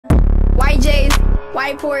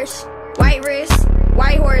white Porsche, white wrist,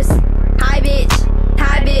 white horse, high bitch,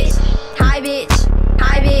 high bitch, high bitch,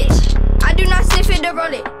 high bitch. I do not sniff it to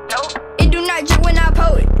roll it. Nope. It do not drip when I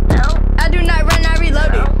pull it. Nope. I do not run, I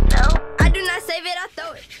reload it. Nope. I do not save it, I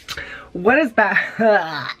throw it. What is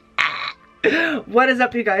that? What is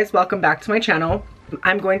up, you guys? Welcome back to my channel.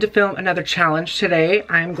 I'm going to film another challenge today.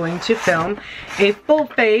 I'm going to film a full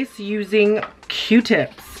face using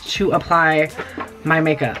Q-tips to apply my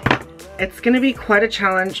makeup. It's gonna be quite a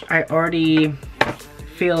challenge. I already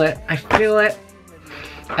feel it. I feel it.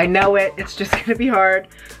 I know it. It's just gonna be hard.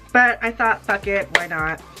 But I thought, fuck it, why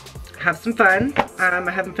not? Have some fun.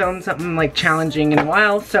 I haven't filmed something like challenging in a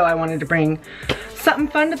while, so I wanted to bring something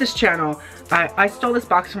fun to this channel. I stole this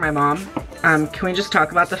box from my mom. Can we just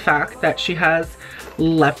talk about the fact that she has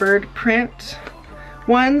leopard print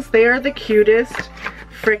ones? They are the cutest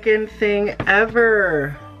freaking thing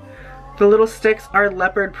ever. The little sticks are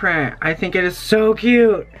leopard print. I think it is so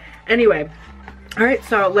cute. Anyway, all right,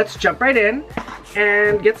 so let's jump right in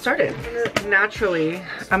and get started. Naturally,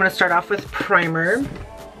 I'm gonna start off with primer.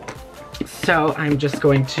 So I'm just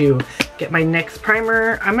going to get my NYX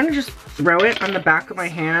primer. I'm gonna just throw it on the back of my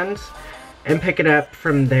hand and pick it up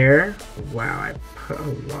from there. Wow, I put a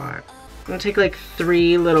lot. I'm gonna take like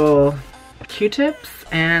 3 little Q-tips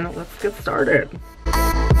and let's get started.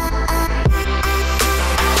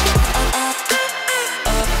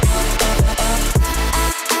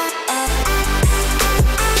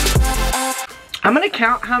 I'm gonna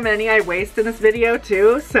count how many I waste in this video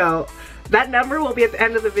too, so that number will be at the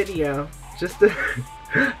end of the video. Just to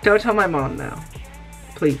don't tell my mom though.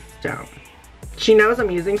 Please don't. She knows I'm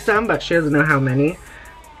using some, but she doesn't know how many.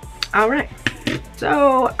 Alright,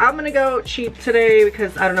 so I'm gonna go cheap today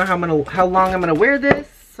because I don't know how long I'm gonna wear this.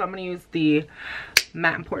 So I'm gonna use the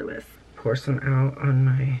matte and poreless. Pour some out on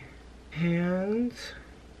my hands.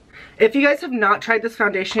 If you guys have not tried this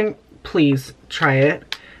foundation, please try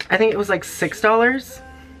it. I think it was like $6.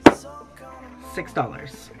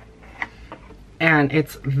 $6. And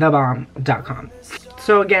it's thebomb.com.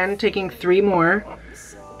 So again, taking 3 more,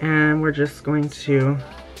 and we're just going to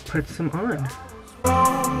put some on.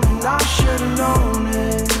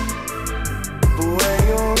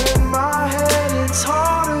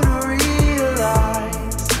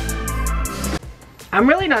 I'm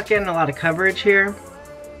really not getting a lot of coverage here,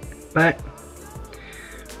 but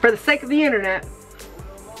for the sake of the internet,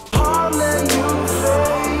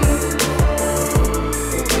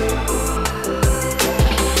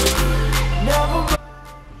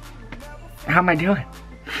 how am I doing?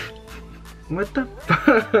 What the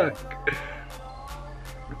fuck?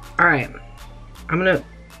 Alright, I'm gonna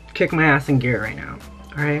kick my ass in gear right now.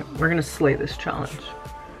 Alright, we're gonna slay this challenge.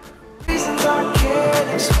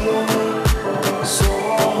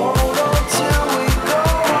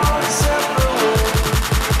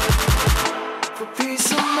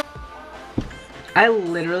 I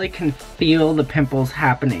literally can feel the pimples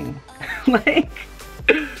happening. Like,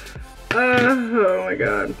 oh my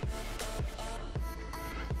god.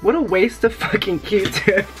 What a waste of fucking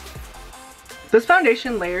Q-tips. This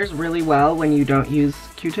foundation layers really well when you don't use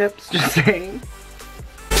Q-tips, just saying.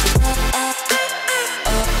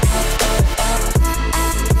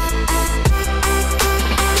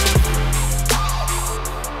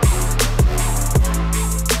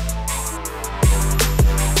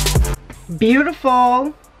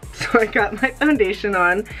 Beautiful. So I got my foundation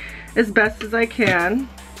on as best as I can.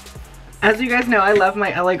 As you guys know, I love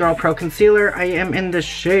my LA Girl Pro Concealer. I am in the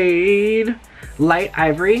shade Light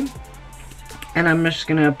Ivory. And I'm just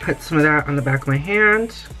gonna put some of that on the back of my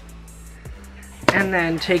hand. And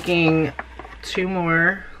then taking 2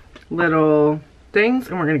 more little things,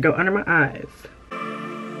 and we're gonna go under my eyes.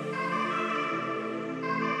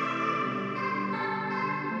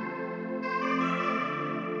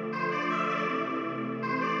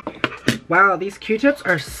 Wow, these Q-tips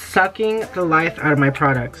are sucking the life out of my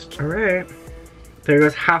products. All right, there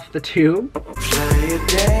goes half the tube. Play a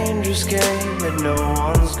dangerous game that no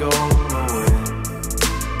one's gonna win.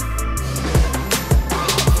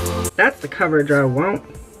 That's the coverage I want.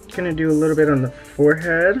 Gonna do a little bit on the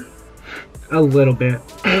forehead. A little bit.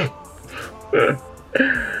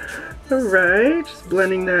 All right, just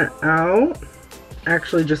blending that out.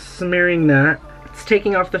 Actually just smearing that. It's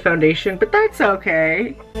taking off the foundation, but that's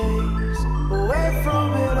okay.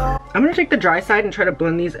 I'm gonna take the dry side and try to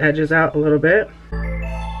blend these edges out a little bit.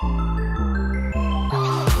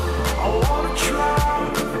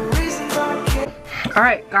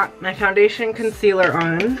 Alright, got my foundation concealer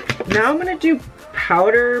on. Now I'm gonna do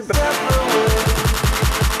powder.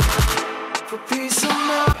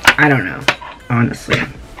 I don't know, honestly. I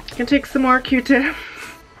can take some more Q-tips.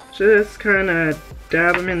 just kind of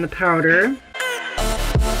dab them in the powder.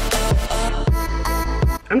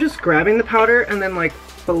 I'm just grabbing the powder and then like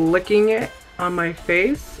flicking it on my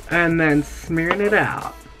face and then smearing it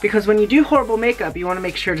out. Because when you do horrible makeup, you want to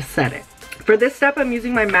make sure to set it. For this step, I'm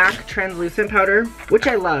using my MAC translucent powder, which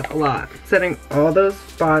I love a lot. Setting all those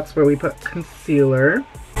spots where we put concealer.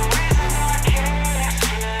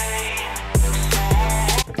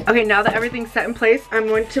 Okay, now that everything's set in place, I'm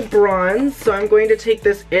going to bronze. So I'm going to take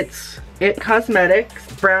this It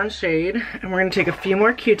Cosmetics brown shade, and we're going to take a few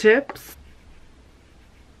more Q-tips.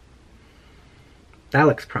 That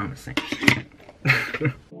looks promising.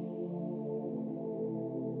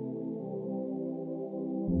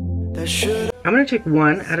 I'm going to take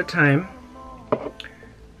one at a time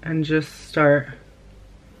and just start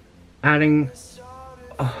adding.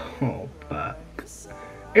 Oh, fuck.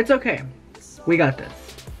 It's okay. We got this.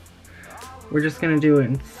 We're just going to do it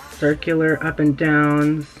in circular up and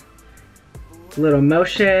downs, little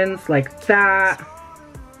motions like that,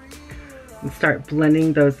 and start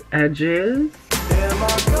blending those edges.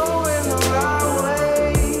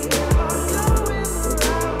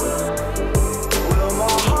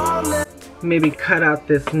 Maybe cut out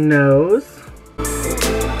this nose.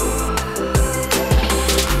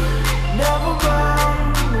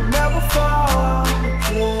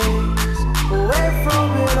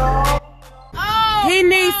 He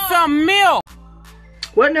needs some milk.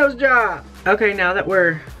 What nose job? Okay, now that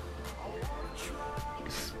we're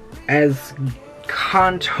as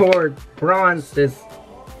contoured bronzed as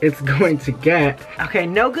it's going to get. Okay,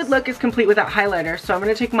 no good look is complete without highlighter, so I'm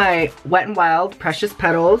gonna take my Wet n Wild Precious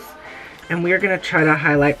Petals and we're gonna try to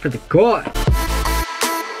highlight for the good.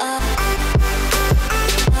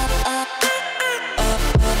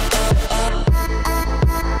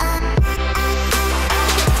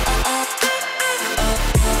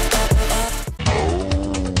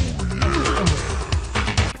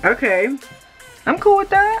 Okay, I'm cool with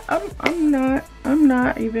that. I'm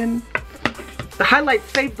not even. The highlight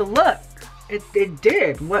saved the look. It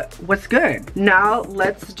did. What's good? Now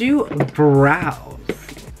let's do brows.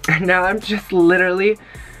 And now I'm just literally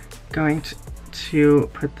going to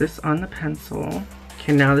put this on the pencil.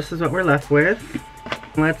 Okay, now this is what we're left with.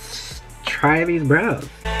 Let's try these brows.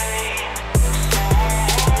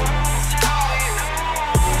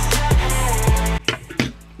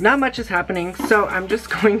 Not much is happening, so I'm just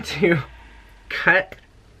going to cut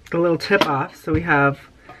the little tip off so we have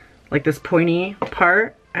like this pointy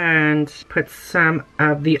part and put some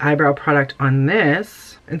of the eyebrow product on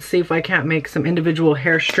this and see if I can't make some individual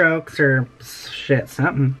hair strokes or shit,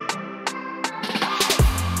 something.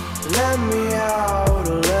 Let me out,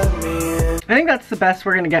 let me in. I think that's the best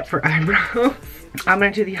we're gonna get for eyebrows. I'm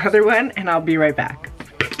gonna do the other one and I'll be right back.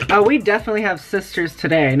 Oh, we definitely have sisters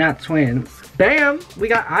today, not twins. Bam! We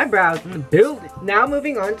got eyebrows in the building. Now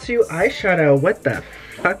moving on to eyeshadow. What the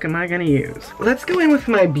fuck am I gonna use? Let's go in with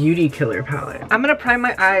my Beauty Killer palette. I'm gonna prime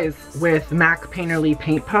my eyes with MAC Painterly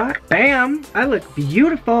Paint Pot. Bam! I look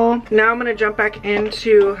beautiful. Now I'm gonna jump back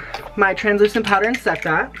into my translucent powder and set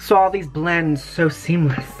that. So all these blends so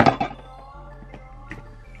seamless.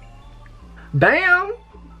 Bam!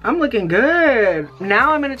 I'm looking good.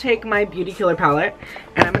 Now I'm gonna take my Beauty Killer palette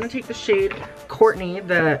and I'm gonna take the shade Courtney,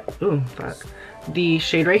 the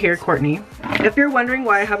shade right here, Courtney. If you're wondering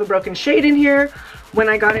why I have a broken shade in here, when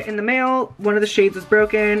I got it in the mail, one of the shades is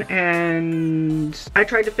broken and I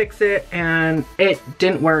tried to fix it and it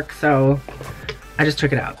didn't work, so I just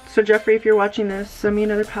took it out. So Jeffrey, if you're watching this, send me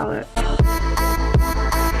another palette.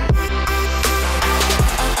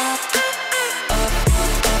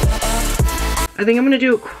 I think I'm gonna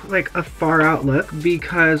do like a far out look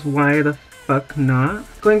because why the fuck not?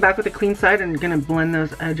 Going back with the clean side and gonna blend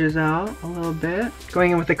those edges out a little bit. Going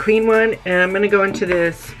in with a clean one and I'm gonna go into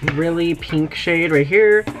this really pink shade right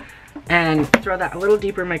here and throw that a little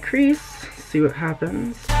deeper in my crease. See what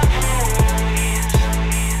happens.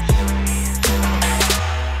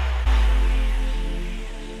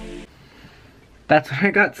 That's what I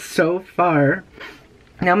got so far.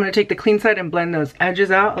 Now I'm going to take the clean side and blend those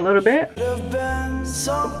edges out a little bit.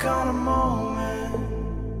 Some kind of moment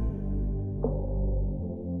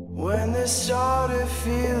when this started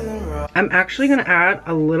feeling rough. I'm actually going to add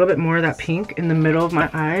a little bit more of that pink in the middle of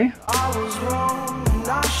my eye. I was wrong and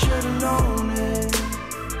I should have known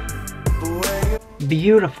it.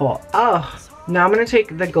 Beautiful. Oh, now I'm going to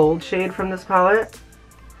take the gold shade from this palette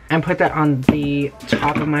and put that on the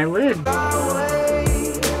top of my lid.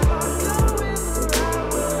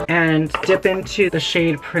 And dip into the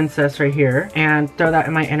shade Princess right here and throw that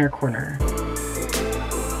in my inner corner.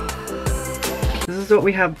 This is what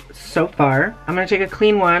we have so far. I'm gonna take a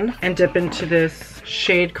clean one and dip into this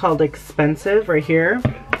shade called Expensive right here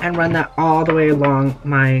and run that all the way along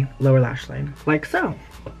my lower lash line, like so.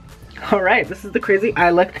 All right, this is the crazy eye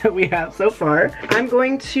look that we have so far. I'm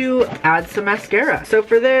going to add some mascara. So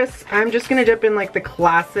for this, I'm just gonna dip in like the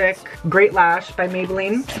classic Great Lash by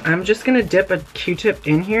Maybelline. I'm just gonna dip a Q-tip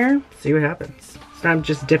in here, see what happens. So I'm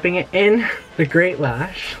just dipping it in the Great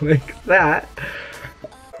Lash like that.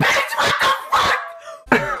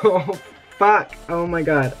 Oh, fuck. Oh my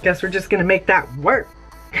God. Guess we're just gonna make that work.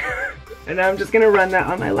 And I'm just gonna run that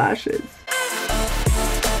on my lashes.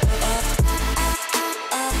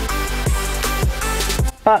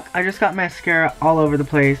 Fuck, I just got mascara all over the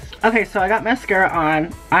place. Okay, so I got mascara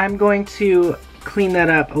on. I'm going to clean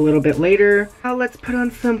that up a little bit later. Now let's put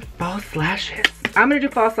on some false lashes. I'm gonna do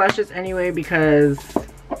false lashes anyway because,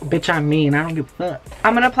 bitch, I'm mean. I don't give a fuck.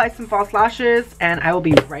 I'm gonna apply some false lashes and I will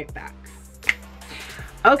be right back.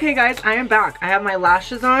 Okay guys, I am back. I have my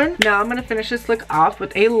lashes on. Now I'm gonna finish this look off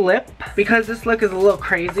with a lip. Because this look is a little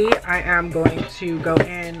crazy, I am going to go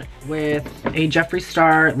in with a Jeffree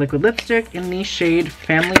Star liquid lipstick in the shade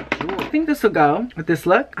Family Jewel. I think this will go with this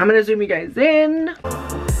look. I'm gonna zoom you guys in.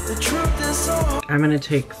 I'm gonna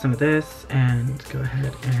take some of this and go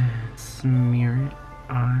ahead and smear it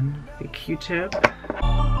on the Q-tip.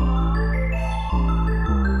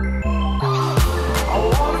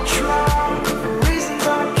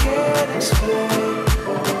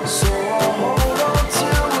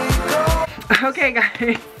 Okay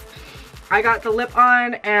guys, I got the lip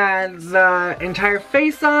on and the entire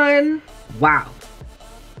face on. Wow.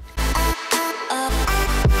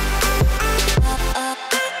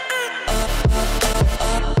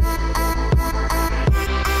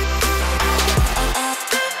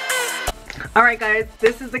 Alright guys,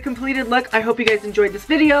 this is the completed look. I hope you guys enjoyed this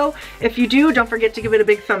video. If you do, don't forget to give it a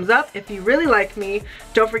big thumbs up. If you really like me,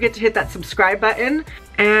 don't forget to hit that subscribe button.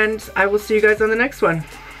 And I will see you guys on the next one.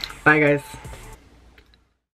 Bye guys.